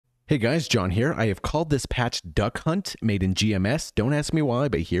Hey guys, John here. I have called this patch Duck Hunt, made in GMS. Don't ask me why,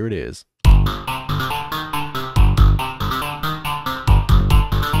 but here it is.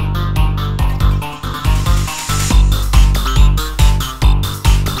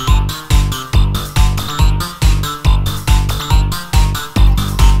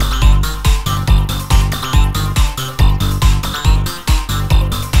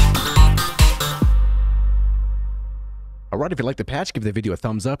 Alright, if you like the patch, give the video a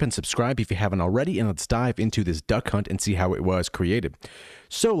thumbs up and subscribe if you haven't already, and let's dive into this duck hunt and see how it was created.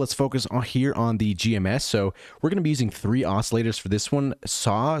 So let's focus on here on the GMS. So we're going to be using three oscillators for this one: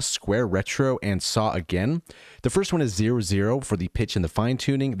 saw, square retro, and saw again. The first one is 0-0 for the pitch and the fine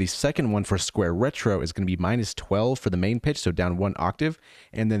tuning. The second one for square retro is going to be -12 for the main pitch, so down 1 octave,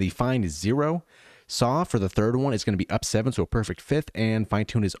 and then the fine is 0. Saw for the third one is going to be up 7, so a perfect fifth, and fine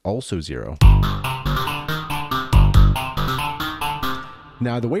tune is also 0.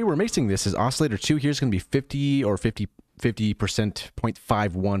 Now, the way we're mixing this is oscillator 2 here is going to be 50 or 50%,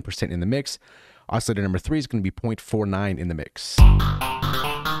 0.51% in the mix. Oscillator number 3 is going to be 0.49 in the mix.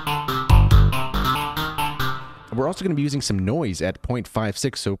 We're also going to be using some noise at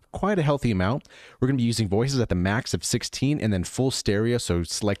 0.56, so quite a healthy amount. We're going to be using voices at the max of 16 and then full stereo, so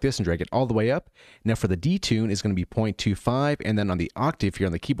select this and drag it all the way up. Now for the detune is going to be 0.25, and then on the octave here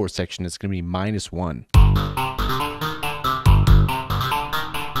on the keyboard section, it's going to be -1.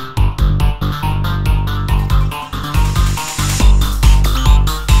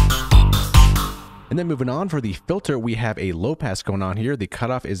 And then moving on, for the filter, we have a low pass going on here. The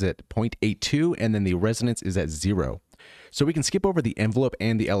cutoff is at 0.82, and then the resonance is at 0. So we can skip over the envelope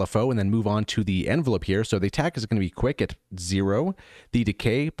and the LFO and then move on to the envelope here. So the attack is going to be quick at 0, the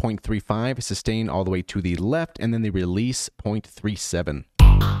decay 0.35, sustain all the way to the left, and then the release 0.37.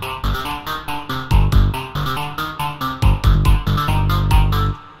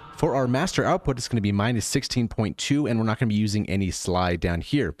 For our master output, it's going to be -16.2, and we're not going to be using any slide down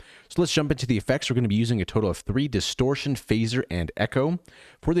here. So let's jump into the effects. We're going to be using a total of 3: distortion, phaser, and echo.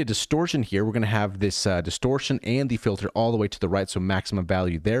 For the distortion here, we're going to have this distortion and the filter all the way to the right, so maximum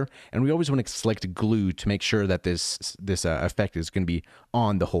value there. And we always want to select glue to make sure that this effect is going to be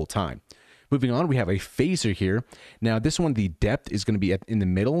on the whole time. Moving on, we have a phaser here. Now this one, the depth is going to be in the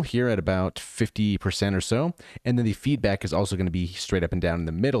middle here at about 50% or so. And then the feedback is also going to be straight up and down in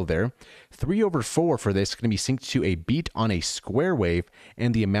the middle there. 3/4 for this is going to be synced to a beat on a square wave,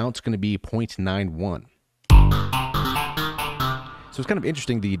 and the amount's going to be 0.91. So it's kind of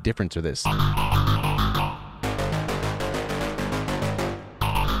interesting, the difference of this.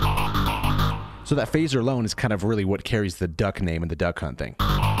 So that phaser alone is kind of really what carries the duck name and the duck hunt thing.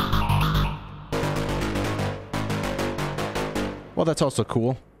 Well, that's also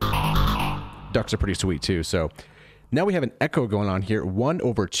cool. Ducks are pretty sweet too. So now we have an echo going on here.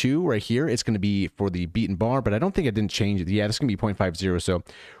 1/2 right here. It's going to be for the beat and bar, but I don't think I didn't change it. Yeah, this is going to be 0.50. So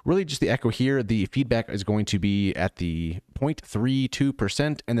really just the echo here. The feedback is going to be at the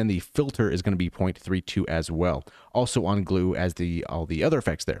 0.32%, and then the filter is going to be 0.32 as well. Also on glue as all the other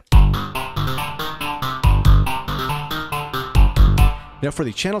effects there. Now for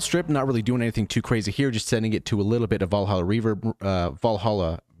the channel strip, not really doing anything too crazy here, just setting it to a little bit of Valhalla reverb,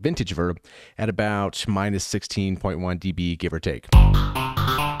 Valhalla vintage verb at about -16.1 dB, give or take.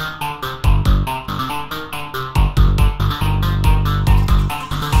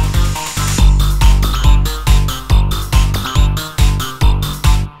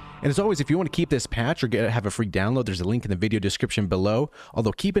 And as always, if you want to keep this patch or have a free download, there's a link in the video description below.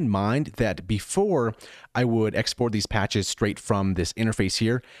 Although keep in mind that before I would export these patches straight from this interface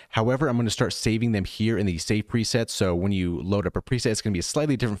here. However, I'm going to start saving them here in the save presets. So when you load up a preset, it's going to be a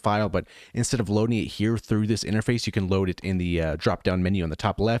slightly different file, but instead of loading it here through this interface, you can load it in the drop-down menu on the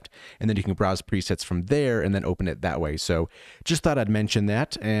top left, and then you can browse presets from there and then open it that way. So just thought I'd mention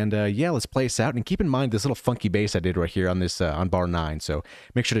that. And yeah, let's play this out. And keep in mind this little funky bass I did right here on this on bar 9. So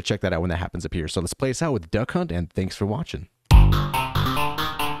make sure to check that out when that happens up here. So let's play this out with Duck Hunt, and thanks for watching.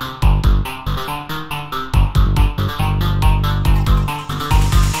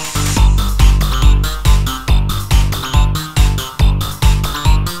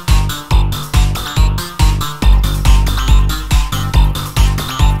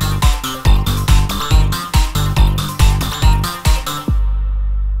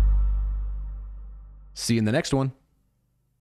 See you in the next one.